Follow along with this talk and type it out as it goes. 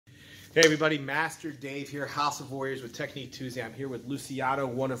Hey everybody, Master Dave here, House of Warriors with Technique Tuesday. I'm here with Luciano,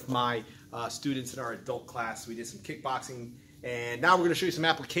 one of my students in our adult class. We did some kickboxing, and now we're going to show you some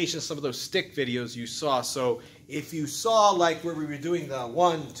applications, some of those stick videos you saw. So if you saw like where we were doing the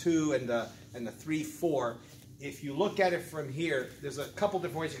 1, 2, and the 3, 4, if you look at it from here, there's a couple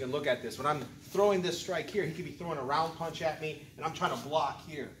different ways you can look at this. When I'm throwing this strike here, he could be throwing a round punch at me, and I'm trying to block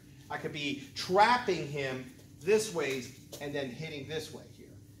here. I could be trapping him this way and then hitting this way here.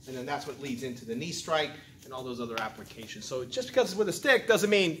 And then that's what leads into the knee strike and all those other applications. So just because it's with a stick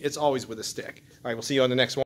doesn't mean it's always with a stick. All right, we'll see you on the next one.